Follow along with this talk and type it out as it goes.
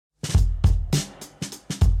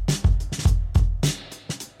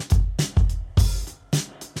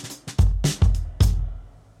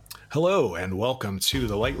Hello, and welcome to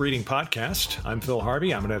the Light Reading Podcast. I'm Phil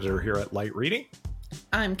Harvey. I'm an editor here at Light Reading.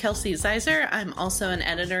 I'm Kelsey Zeiser. I'm also an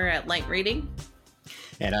editor at Light Reading.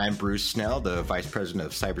 And I'm Bruce Snell, the Vice President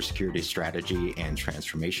of Cybersecurity Strategy and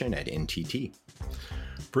Transformation at NTT.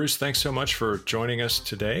 Bruce, thanks so much for joining us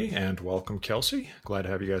today, and welcome, Kelsey. Glad to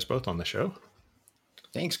have you guys both on the show.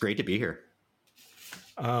 Thanks. Great to be here.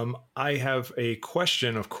 I have a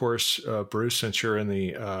question, of course, Bruce, since you're in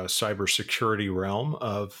the cybersecurity realm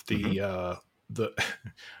of the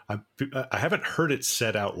I haven't heard it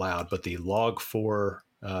said out loud, but the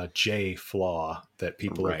Log4j flaw that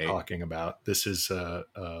people are talking about. This is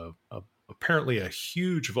apparently a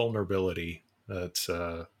huge vulnerability that's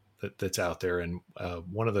out there, and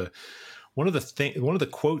one of the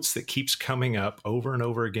quotes that keeps coming up over and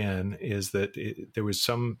over again is that there was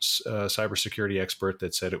some cybersecurity expert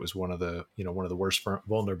that said it was one of the worst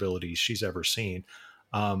vulnerabilities she's ever seen.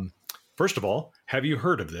 First of all, have you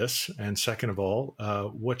heard of this? And second of all,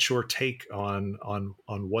 what's your take on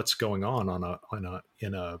what's going on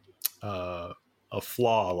in a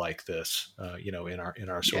flaw like this? In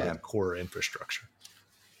our sort of core infrastructure.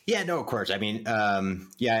 Yeah, no, of course. I mean,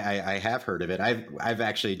 I have heard of it. I've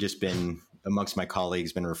actually just been amongst my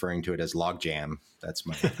colleagues been referring to it as logjam. That's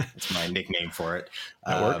my nickname for it.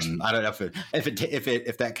 That works. I don't know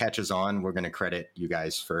if that catches on. We're going to credit you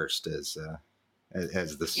guys first as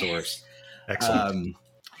the source. Excellent.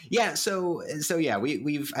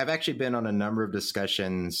 I've actually been on a number of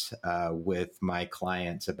discussions with my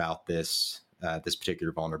clients about this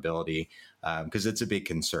particular vulnerability because it's a big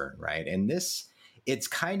concern, right? And it's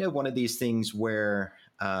kind of one of these things where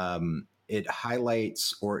it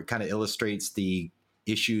highlights or it kind of illustrates the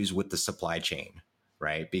issues with the supply chain,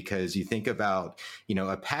 right? Because you think about,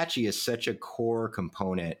 Apache is such a core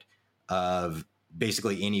component of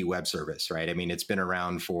basically any web service, right? I mean, it's been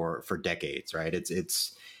around for decades, right?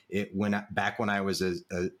 Back when I was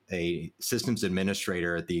a systems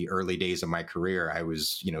administrator at the early days of my career, I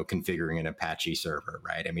was, configuring an Apache server,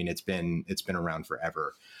 right? I mean, it's been around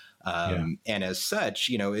forever. And as such,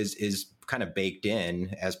 is kind of baked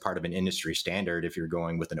in as part of an industry standard. If you're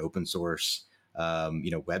going with an open source,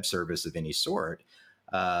 web service of any sort,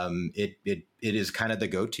 it is kind of the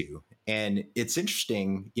go-to. And it's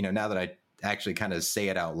interesting, now that I actually kind of say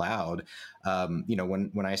it out loud,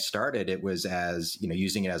 when I started, it was as,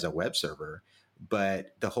 using it as a web server,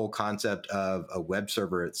 but the whole concept of a web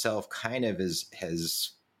server itself kind of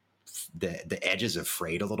has the edges of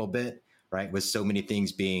frayed a little bit. Right, with so many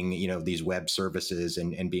things being, these web services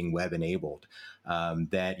and being web enabled,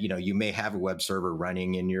 that you may have a web server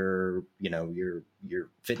running in your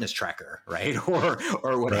fitness tracker, right, or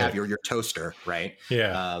what have you, or your toaster, right?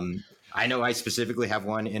 Yeah. I know I specifically have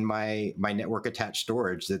one in my network attached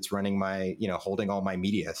storage that's running my, holding all my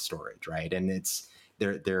media storage, right, and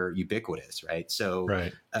they're ubiquitous, right? So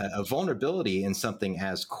a vulnerability in something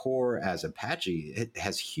as core as Apache, it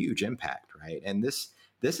has huge impact, right, and this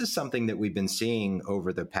is something that we've been seeing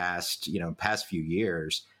over the past few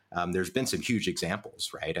years. There's been some huge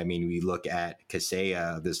examples, right? I mean, we look at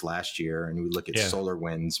Kaseya this last year, and we look at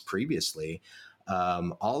SolarWinds previously.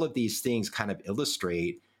 All of these things kind of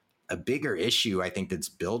illustrate a bigger issue, I think, that's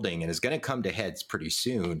building and is going to come to heads pretty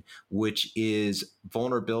soon, which is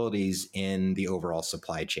vulnerabilities in the overall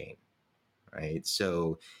supply chain, right?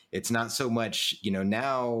 So it's not so much,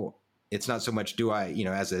 now. It's not so much do I,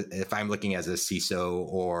 if I'm looking as a CISO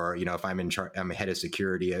or, if I'm I'm a head of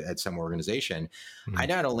security at some organization, I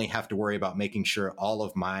not only have to worry about making sure all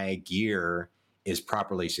of my gear is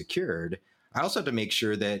properly secured, I also have to make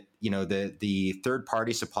sure that, the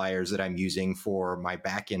third-party suppliers that I'm using for my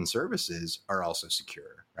back-end services are also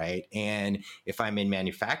secure, right? And if I'm in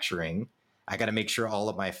manufacturing, I got to make sure all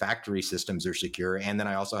of my factory systems are secure. And then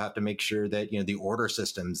I also have to make sure that, the order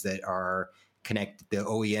systems that are the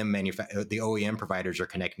OEM providers are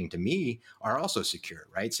connecting to me are also secure,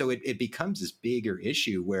 right? So it becomes this bigger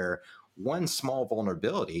issue where one small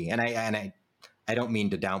vulnerability, and I don't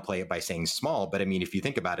mean to downplay it by saying small, but I mean, if you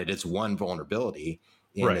think about it, it's one vulnerability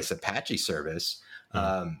in this Apache service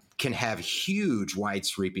can have huge wide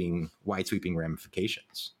sweeping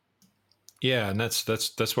ramifications. Yeah, and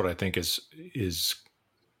that's what I think is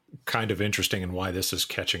kind of interesting, and why this is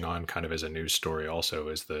catching on kind of as a news story also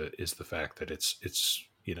is the fact that it's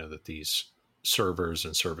that these servers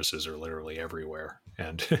and services are literally everywhere,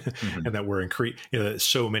 and and that we're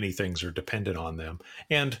so many things are dependent on them,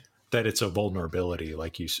 and that it's a vulnerability,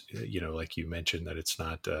 like you mentioned, that it's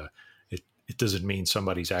not it doesn't mean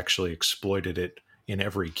somebody's actually exploited it in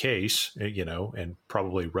every case, and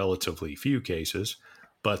probably relatively few cases,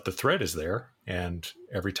 but the threat is there, and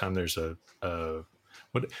every time there's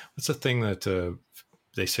what's the thing that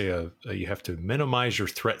they say you have to minimize your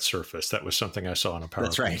threat surface. That was something I saw on a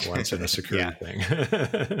PowerPoint once in a security thing.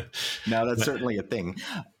 No, that's certainly a thing.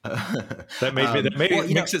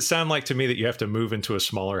 Makes it sound like to me that you have to move into a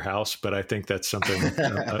smaller house, but I think that's something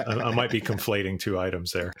I might be conflating two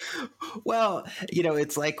items there. Well,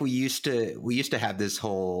 it's like we used to have this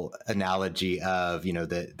whole analogy of,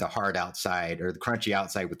 the hard outside or the crunchy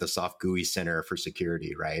outside with the soft gooey center for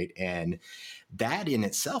security, right? And that in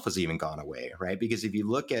itself has even gone away, right? Because if you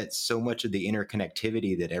look at so much of the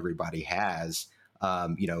interconnectivity that everybody has,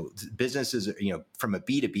 businesses, from a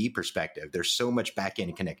B2B perspective, there's so much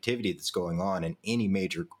back-end connectivity that's going on in any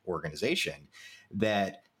major organization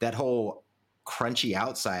that whole crunchy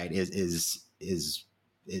outside is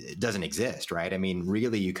it doesn't exist, right? I mean,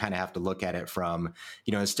 really, you kind of have to look at it from,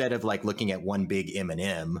 instead of like looking at one big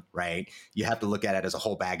M&M, right? You have to look at it as a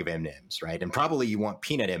whole bag of M&Ms, right? And probably you want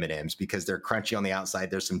peanut M&Ms because they're crunchy on the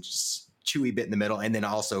outside. There's some chewy bit in the middle, and then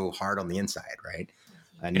also hard on the inside, right?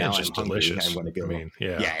 And now just delicious. I mean,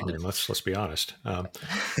 let's be honest.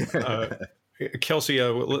 Kelsey,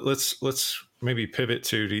 let's maybe pivot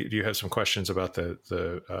to. Do you have some questions about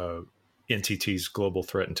the NTT's Global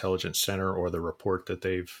Threat Intelligence Center or the report that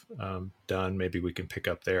they've done? Maybe we can pick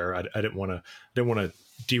up there. I didn't want to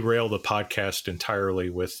derail the podcast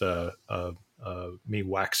entirely with me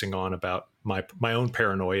waxing on about my own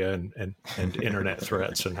paranoia and internet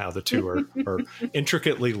threats and how the two are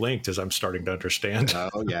intricately linked, as I'm starting to understand.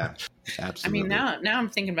 Oh yeah, absolutely. I mean, now I'm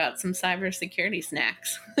thinking about some cybersecurity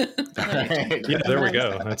snacks. Yeah, there we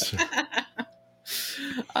go. That's.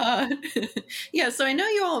 So I know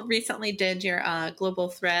you all recently did your global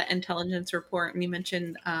threat intelligence report, and you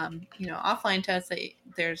mentioned, offline tests.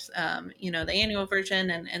 There's, the annual version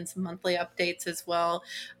and some monthly updates as well.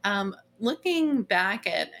 Looking back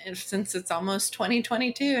at, since it's almost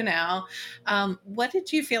 2022 now, what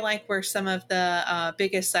did you feel like were some of the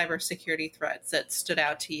biggest cybersecurity threats that stood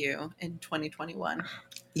out to you in 2021?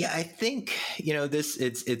 Yeah, I think,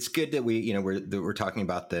 it's good that we're talking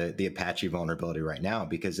about the Apache vulnerability right now,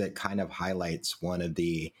 because it kind of highlights one of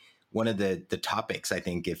the topics. I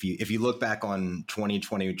think if you look back on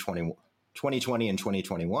 2020 and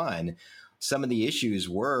 2021, some of the issues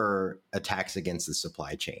were attacks against the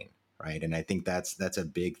supply chain, right? And I think that's a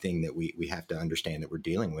big thing that we have to understand that we're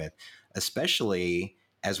dealing with, especially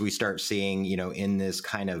as we start seeing, in this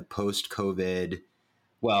kind of post-COVID,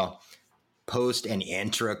 post and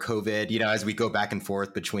intra-COVID, as we go back and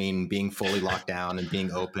forth between being fully locked down and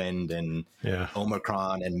being opened, and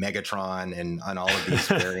Omicron and Megatron and all of these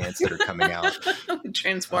variants that are coming out.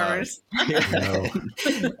 Transformers.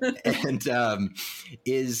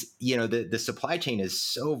 The supply chain is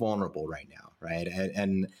so vulnerable right now, right?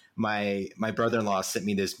 And my brother-in-law sent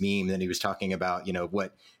me this meme that he was talking about,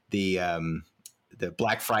 what the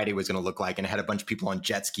Black Friday was going to look like, and it had a bunch of people on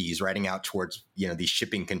jet skis riding out towards, these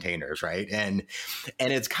shipping containers. Right. And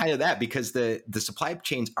it's kind of that, because the supply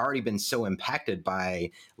chain's already been so impacted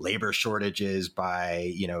by labor shortages,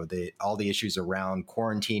 by, all the issues around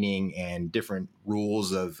quarantining and different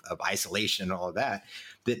rules of isolation and all of that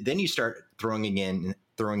then you start throwing in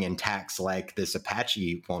attacks like this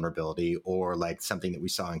Apache vulnerability, or like something that we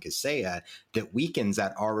saw in Kaseya that weakens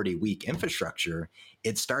that already weak infrastructure.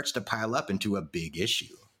 It starts to pile up into a big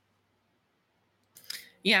issue.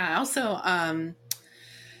 Yeah. Also, I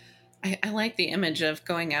like the image of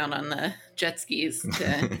going out on the jet skis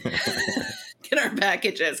to get our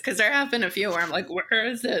packages, because there have been a few where I'm like, where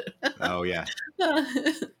is it? Oh yeah.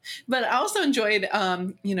 But I also enjoyed,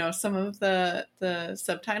 some of the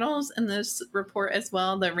subtitles in this report as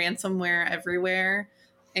well. The ransomware everywhere,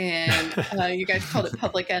 and you guys called it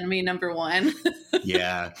public enemy number one.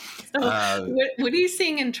 Yeah. So, what are you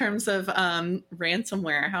seeing in terms of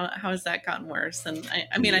ransomware? How has that gotten worse? And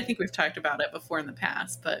I mean, I think we've talked about it before in the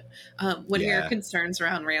past, but what are your concerns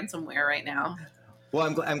around ransomware right now? Well,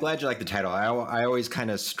 I'm glad you like the title. I always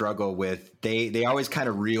kind of struggle with, they always kind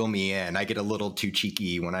of reel me in. I get a little too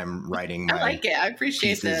cheeky when I'm writing my I like it. I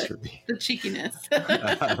appreciate the cheekiness.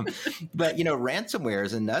 But, ransomware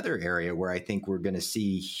is another area where I think we're going to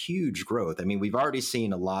see huge growth. I mean, we've already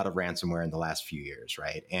seen a lot of ransomware in the last few years,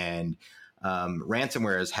 right? And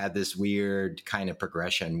ransomware has had this weird kind of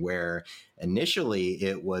progression where initially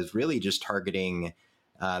it was really just targeting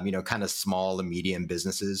kind of small and medium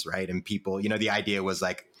businesses, right? And people, the idea was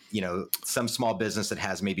like, some small business that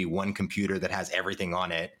has maybe one computer that has everything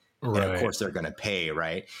on it. Right. And of course they're going to pay,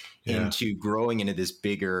 right? Yeah. Into growing into this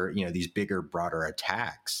bigger, these bigger, broader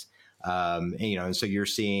attacks. And so you're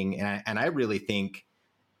seeing, and I really think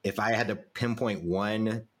if I had to pinpoint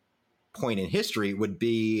one point in history, it would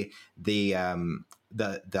be the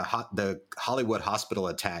the Hollywood hospital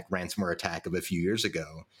ransomware attack of a few years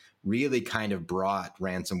ago really kind of brought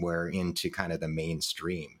ransomware into kind of the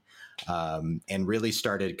mainstream, and really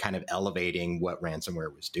started kind of elevating what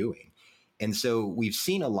ransomware was doing. And so we've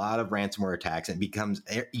seen a lot of ransomware attacks, and it becomes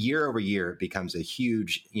year over year, it becomes a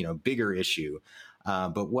huge, bigger issue.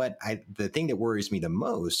 But the thing that worries me the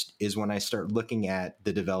most is when I start looking at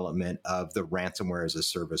the development of the ransomware as a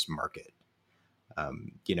service market.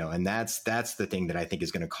 And that's the thing that I think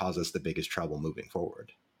is going to cause us the biggest trouble moving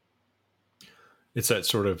forward. It's that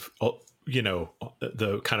sort of,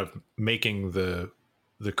 the kind of making the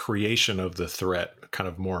creation of the threat kind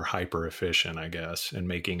of more hyper efficient, I guess, and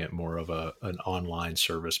making it more of an online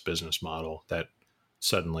service business model that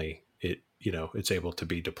suddenly it's able to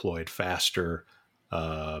be deployed faster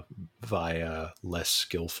via less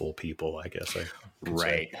skillful people, I guess.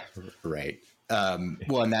 Right.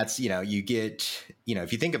 Well, and that's, you get,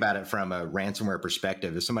 if you think about it from a ransomware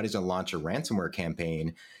perspective, if somebody's going to launch a ransomware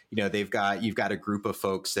campaign, you've got a group of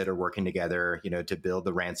folks that are working together, to build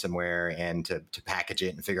the ransomware and to package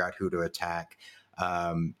it and figure out who to attack.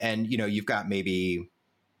 And you've got maybe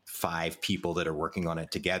 5 people that are working on it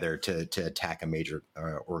together to attack a major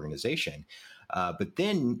organization. But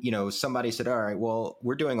then, somebody said, all right, well,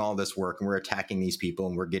 we're doing all this work and we're attacking these people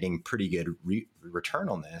and we're getting pretty good return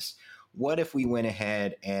on this. What if we went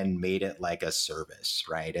ahead and made it like a service,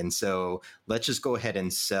 right? And so let's just go ahead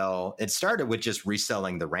and sell. It started with just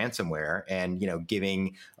reselling the ransomware and,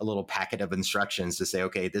 giving a little packet of instructions to say,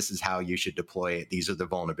 okay, this is how you should deploy it. These are the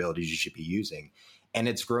vulnerabilities you should be using. And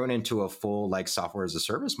it's grown into a full like software as a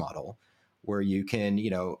service model where you can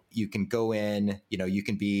go in, you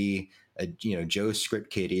can be a, Joe script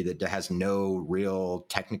kiddie that has no real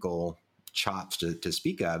technical chops to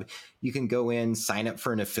speak of. You can go in, sign up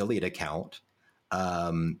for an affiliate account,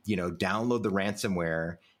 download the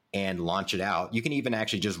ransomware and launch it out. You can even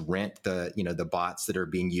actually just rent the bots that are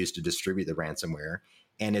being used to distribute the ransomware.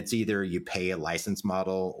 And it's either you pay a license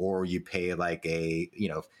model or you pay like a,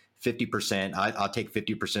 50%. I'll take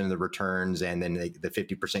 50% of the returns, and then the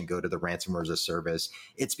 50% go to the ransomware as a service.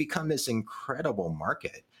 It's become this incredible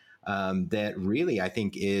market that really I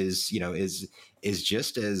think is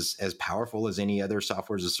just as powerful as any other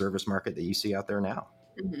software as a service market that you see out there now.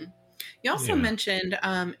 Mm-hmm. You also mentioned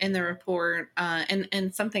in the report,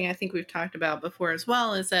 and something I think we've talked about before as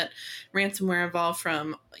well, is that ransomware evolved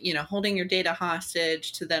from, holding your data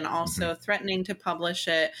hostage to then also threatening to publish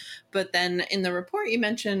it. But then in the report, you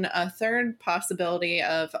mentioned a third possibility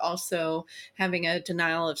of also having a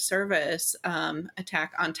denial of service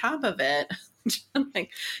attack on top of it.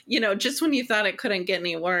 Like, just when you thought it couldn't get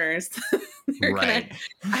any worse, they're going to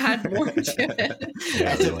add more to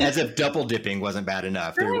it. As if double dipping wasn't bad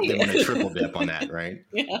enough. Right. They want to triple dip on that, right?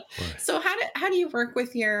 Yeah. Right. So how do you work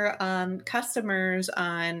with your customers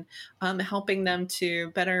on helping them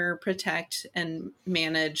to better protect and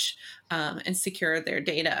manage and secure their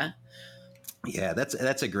data? Yeah,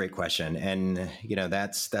 that's a great question, and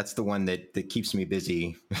that's the one that keeps me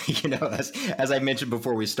busy. As I mentioned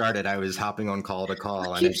before we started, I was hopping on call to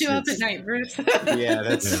call. Keeps you up at night, Bruce. Yeah,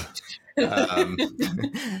 that's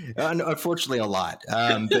unfortunately a lot.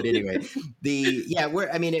 But anyway,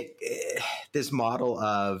 this model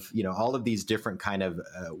of all of these different kind of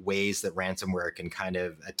ways that ransomware can kind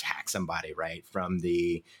of attack somebody, right? From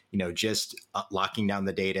the just locking down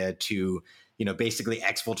the data to basically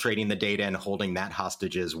exfiltrating the data and holding that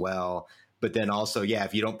hostage as well. But then also,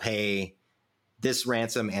 if you don't pay this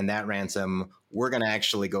ransom and that ransom, we're going to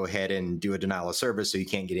actually go ahead and do a denial of service so you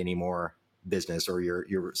can't get any more business or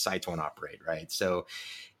your sites won't operate, right? So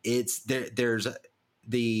there's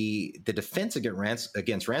the defense against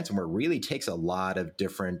ransomware really takes a lot of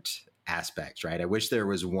different aspects, right? I wish there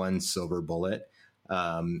was one silver bullet.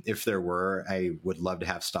 If there were, I would love to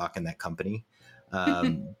have stock in that company.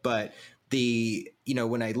 But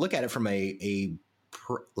when I look at it from a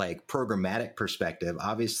programmatic perspective,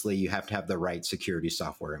 obviously you have to have the right security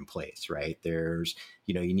software in place, right? There's,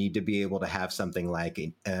 you need to be able to have something like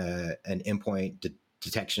an endpoint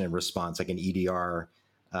detection and response, like an EDR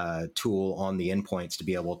tool on the endpoints to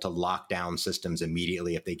be able to lock down systems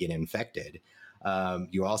immediately if they get infected.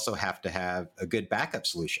 You also have to have a good backup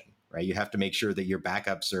solution, right? You have to make sure that your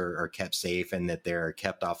backups are kept safe and that they're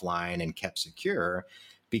kept offline and kept secure.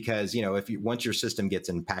 Because, once your system gets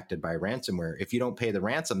impacted by ransomware, if you don't pay the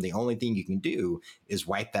ransom, the only thing you can do is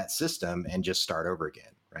wipe that system and just start over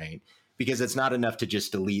again, right? Because it's not enough to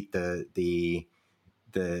just delete the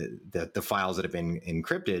files that have been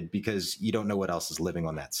encrypted, because you don't know what else is living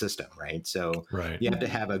on that system, right? So you have to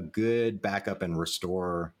have a good backup and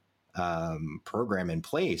restore program in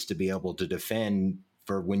place to be able to defend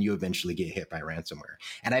for when you eventually get hit by ransomware.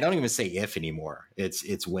 And I don't even say if anymore.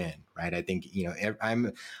 It's when, right? I think,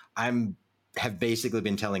 I'm have basically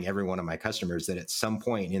been telling every one of my customers that at some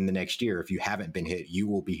point in the next year, if you haven't been hit, you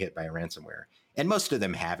will be hit by a ransomware. And most of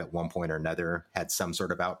them have at one point or another had some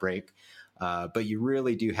sort of outbreak. But you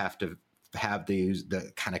really do have to have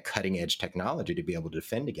the kind of cutting edge technology to be able to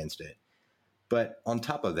defend against it. But on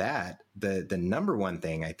top of that, the number one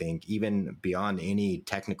thing I think, even beyond any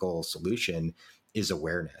technical solution, is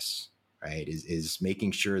awareness, right? Is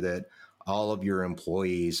making sure that all of your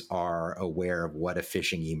employees are aware of what a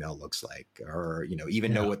phishing email looks like, or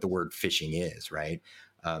even know what the word phishing is, right?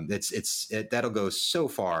 That'll go so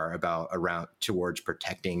far around towards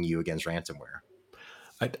protecting you against ransomware.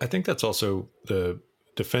 I think that's also the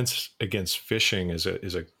defense against phishing is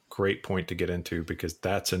a great point to get into, because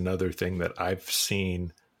that's another thing that I've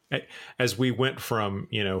seen as we went from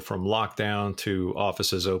lockdown to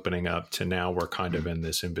offices opening up to now we're kind of in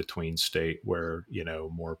this in between state where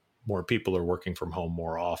more people are working from home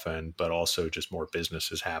more often, but also just more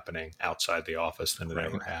business is happening outside the office than it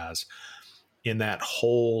ever has. In that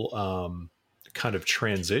whole kind of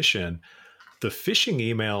transition, the phishing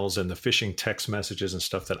emails and the phishing text messages and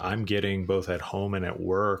stuff that I'm getting both at home and at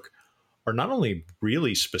work are not only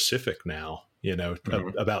really specific now,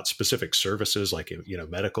 about specific services like,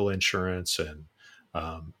 medical insurance and,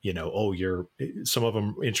 some of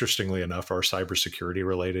them, interestingly enough, are cybersecurity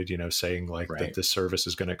related, saying like that this service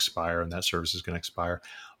is going to expire and that service is going to expire,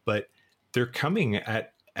 but they're coming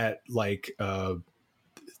at like,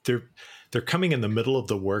 they're coming in the middle of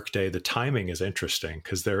the workday. The timing is interesting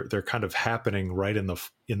because they're kind of happening right in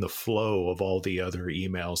the flow of all the other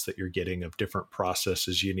emails that you're getting of different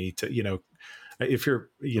processes you need to, if you're,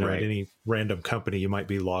 at any random company, you might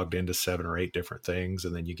be logged into 7 or 8 different things.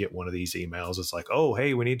 And then you get one of these emails. It's like, oh,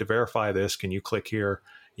 hey, we need to verify this. Can you click here?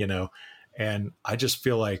 And I just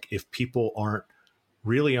feel like if people aren't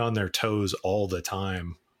really on their toes all the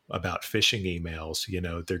time about phishing emails,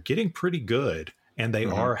 they're getting pretty good. And they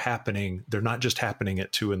are happening. They're not just happening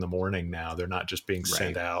at 2 a.m. now. They're not just being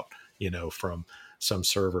sent out, from some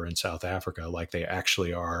server in South Africa. Like they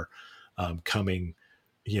actually are coming,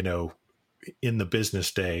 in the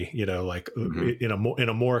business day, like in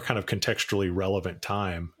a more kind of contextually relevant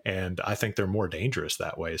time. And I think they're more dangerous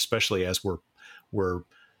that way, especially as we're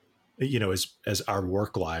as our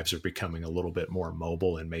work lives are becoming a little bit more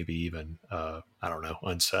mobile and maybe even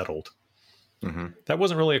unsettled. That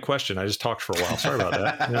wasn't really a question. I just talked for a while. Sorry about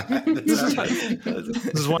that. This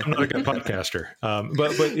is why I'm not a good podcaster.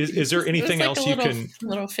 But is there anything else you can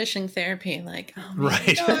little phishing therapy? Like, right?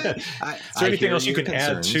 Is there anything else you can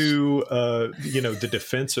add to the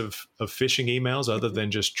defense of phishing emails other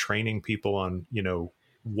than just training people on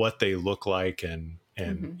what they look like and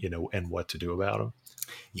and what to do about them?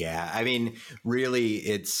 Yeah, I mean, really,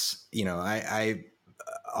 it's I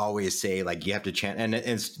always say, like, you have to channel, and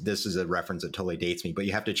this is a reference that totally dates me, but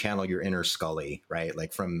you have to channel your inner Scully, right?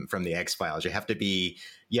 Like from the X-Files. You have to be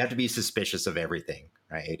suspicious of everything,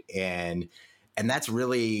 right? And that's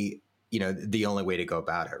really the only way to go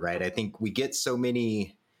about it, right? I think we get so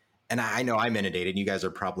many, and I know I'm inundated. You guys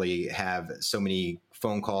are probably have so many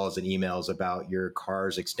phone calls and emails about your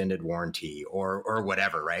car's extended warranty or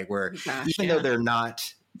whatever, right? Where even though they're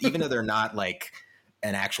not like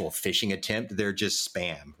an actual phishing attempt, they're just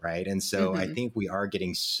spam, right? And so I think we are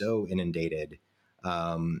getting so inundated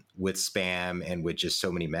with spam and with just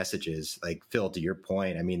so many messages. Like, Phil, to your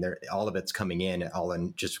point, I mean, all of it's coming in all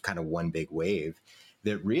in just kind of one big wave,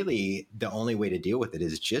 that really the only way to deal with it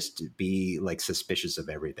is just to be like suspicious of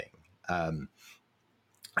everything.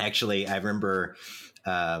 Actually, I remember,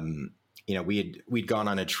 we'd gone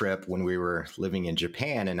on a trip when we were living in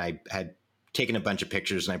Japan, and I had taken a bunch of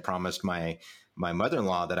pictures, and I promised my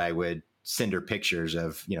mother-in-law that I would send her pictures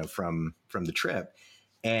of, from the trip.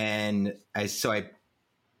 And I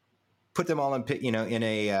put them all in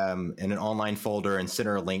an online folder and sent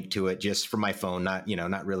her a link to it just from my phone,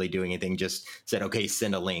 not really doing anything, just said, okay,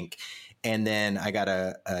 send a link. And then I got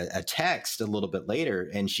a text a little bit later,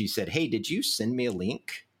 and she said, hey, did you send me a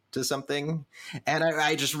link to something? And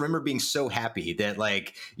I just remember being so happy that,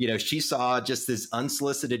 like, she saw just this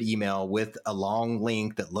unsolicited email with a long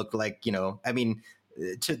link that looked like, I mean,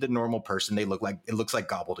 to the normal person, it looks like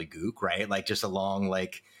gobbledygook, right? Like just a long,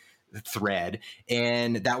 like, thread.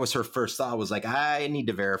 And that was her first thought, was like, I need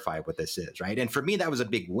to verify what this is, right? And for me, that was a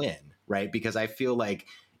big win, right? Because I feel like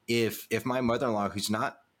if my mother-in-law, who's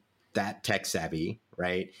not that tech savvy,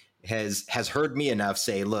 right, has heard me enough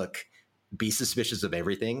say, look, be suspicious of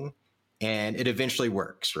everything, and it eventually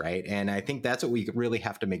works, right? And I think that's what we really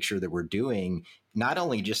have to make sure that we're doing, not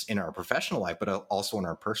only just in our professional life, but also in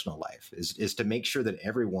our personal life, is to make sure that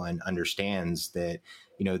everyone understands that,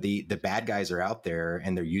 you know, the bad guys are out there,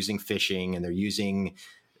 and they're using phishing, and they're using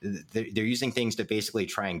things to basically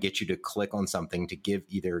try and get you to click on something to give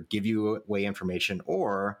you away information,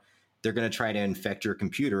 or they're going to try to infect your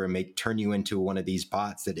computer and turn you into one of these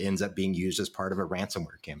bots that ends up being used as part of a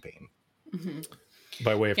ransomware campaign. Mm-hmm.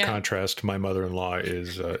 By way of contrast, my mother-in-law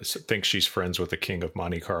thinks she's friends with the king of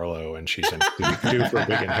Monte Carlo, and she's due for a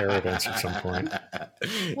big inheritance at some point.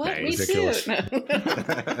 What? Ridiculous.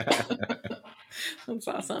 That's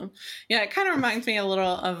awesome. Yeah, it kind of reminds me a little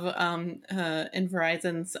of in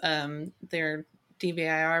Verizon's their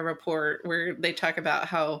DVIR report, where they talk about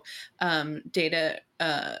how data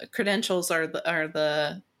credentials are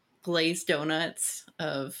the glazed donuts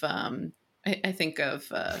of I think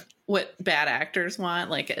of what bad actors want.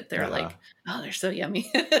 Like they're like, oh, they're so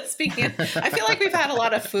yummy. Speaking of, I feel like we've had a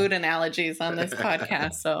lot of food analogies on this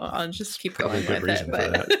podcast, so I'll just keep going with it.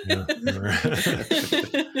 But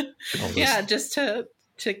yeah, just to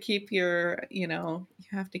keep your, you know, you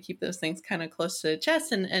have to keep those things kind of close to the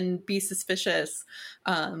chest and be suspicious,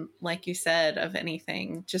 like you said, of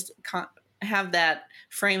anything. Just have that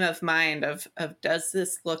frame of mind of does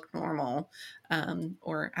this look normal,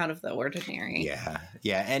 or out of the ordinary?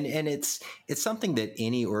 Yeah, and it's something that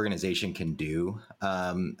any organization can do.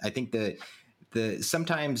 I think that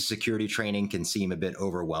sometimes security training can seem a bit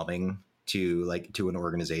overwhelming to an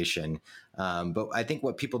organization, but I think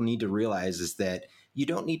what people need to realize is that you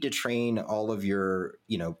don't need to train all of your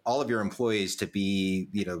employees to be,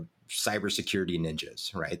 you know, cybersecurity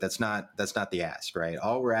ninjas, right? That's not the ask, right?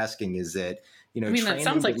 All we're asking is that, you know, I mean, that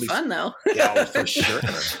sounds like fun, though. Yeah, for sure.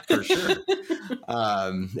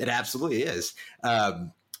 It absolutely is.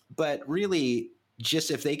 But really,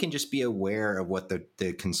 just if they can just be aware of what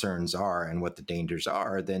the concerns are and what the dangers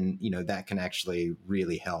are, then, you know, that can actually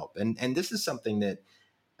really help. And this is something that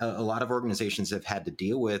a lot of organizations have had to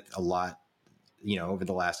deal with a lot, you know, over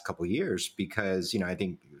the last couple of years, because, you know, I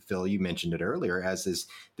think, Phil, you mentioned it earlier, as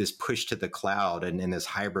this push to the cloud and this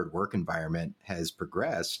hybrid work environment has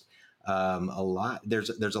progressed,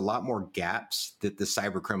 there's a lot more gaps that the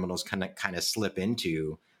cyber criminals kind of slip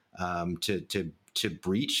into, to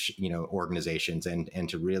breach, you know, organizations and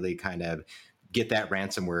to really kind of get that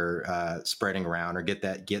ransomware spreading around, or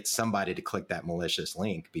get somebody to click that malicious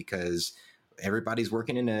link, because everybody's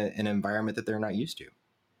working in an environment that they're not used to.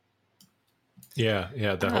 Yeah.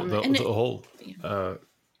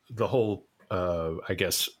 The whole I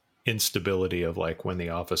guess instability of like when the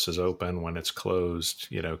office is open, when it's closed,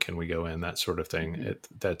 you know, can we go in, that sort of thing.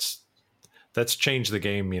 Mm-hmm. That's changed the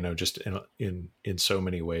game, you know, just in so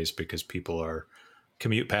many ways, because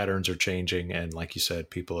commute patterns are changing, and like you said,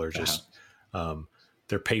 people are just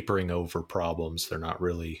they're papering over problems. They're not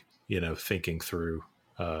really, you know, thinking through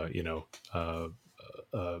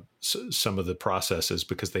some of the processes,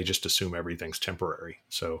 because they just assume everything's temporary.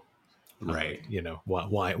 So, right. You know,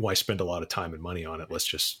 why spend a lot of time and money on it? Let's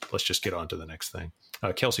just get on to the next thing.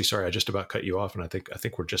 Kelsey, sorry, I just about cut you off, and I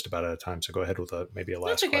think we're just about out of time. So go ahead with maybe a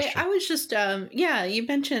last question. I was just, you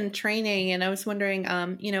mentioned training, and I was wondering,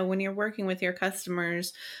 you know, when you're working with your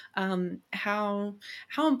customers, how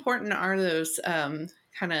important are those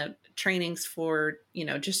kind of trainings for, you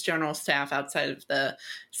know, just general staff outside of the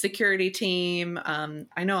security team?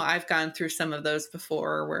 I know I've gone through some of those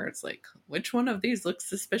before, where it's like, which one of these looks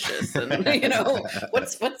suspicious, and you know,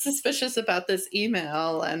 what's suspicious about this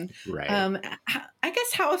email, and right. I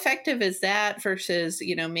guess how effective is that versus,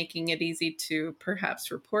 you know, making it easy to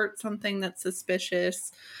perhaps report something that's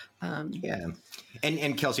suspicious? Yeah.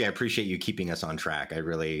 And Kelsey, I appreciate you keeping us on track. I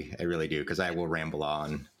really do, because I will ramble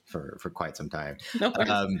on for quite some time.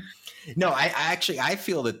 No, I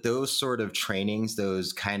feel that those sort of trainings,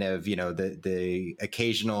 those kind of, you know, the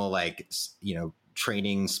occasional, like, you know,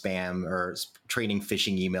 training spam or training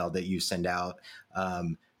phishing email that you send out,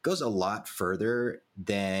 goes a lot further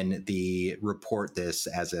than the report this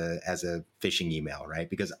as a phishing email, right?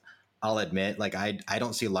 Because I'll admit, like, I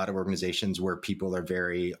don't see a lot of organizations where people are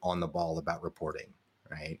very on the ball about reporting,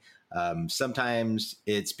 right? Sometimes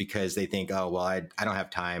it's because they think, oh, well, I don't have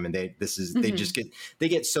time, and they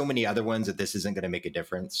get so many other ones that this isn't going to make a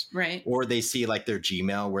difference, right? Or they see like their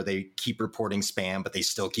Gmail where they keep reporting spam, but they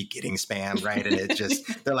still keep getting spam, right? And it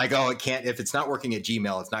just they're like, oh, it can't, if it's not working at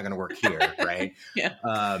Gmail, it's not going to work here, right? Yeah.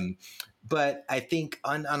 But I think,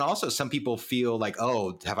 and also some people feel like,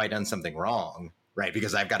 oh, have I done something wrong, right?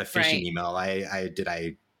 Because I've got a phishing email. Did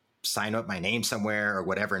I sign up my name somewhere or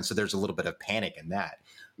whatever? And so there's a little bit of panic in that.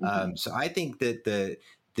 So I think that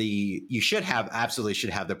you absolutely should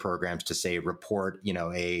have the programs to say report,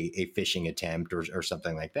 a phishing attempt or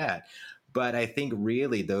something like that. But I think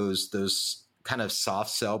really those kind of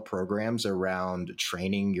soft sell programs around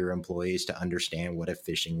training your employees to understand what a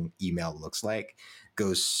phishing email looks like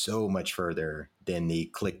goes so much further than the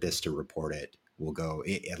click this to report it will go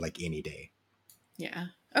like any day. Yeah.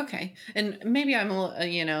 Okay. And maybe I'm a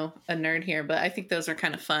nerd here, but I think those are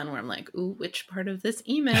kind of fun where I'm like, ooh, which part of this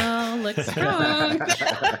email looks wrong?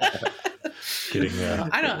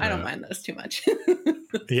 I don't mind those too much.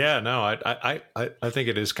 Yeah, no, I think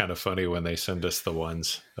it is kind of funny when they send us the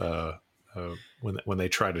ones when they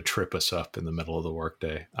try to trip us up in the middle of the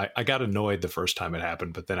workday. I got annoyed the first time it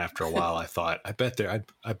happened, but then after a while I thought, I bet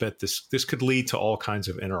this could lead to all kinds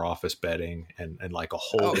of inter-office betting and like a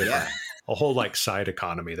whole like side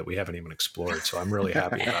economy that we haven't even explored. So I'm really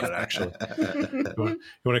happy about it, actually. You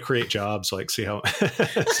want to create jobs, like see how the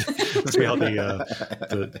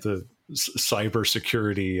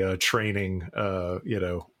cybersecurity training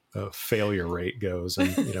failure rate goes,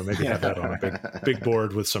 and maybe have that on a big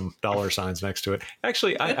board with some dollar signs next to it.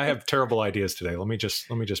 Actually, I have terrible ideas today. Let me just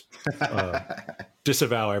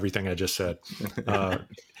disavow everything I just said.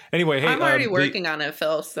 Anyway, hey, I'm already working on it,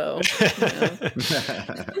 Phil. So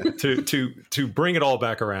to bring it all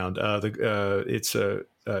back around, it's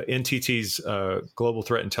NTT's Global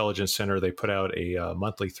Threat Intelligence Center. They put out a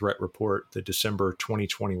monthly threat report. The December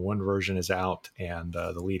 2021 version is out, and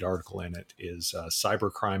the lead article in it is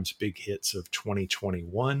Cybercrime's Big Hits of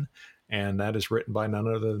 2021. And that is written by none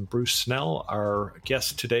other than Bruce Snell, our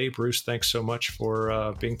guest today. Bruce, thanks so much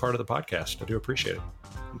for being part of the podcast. I do appreciate it.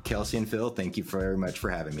 Kelsey and Phil, thank you very much for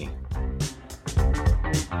having me.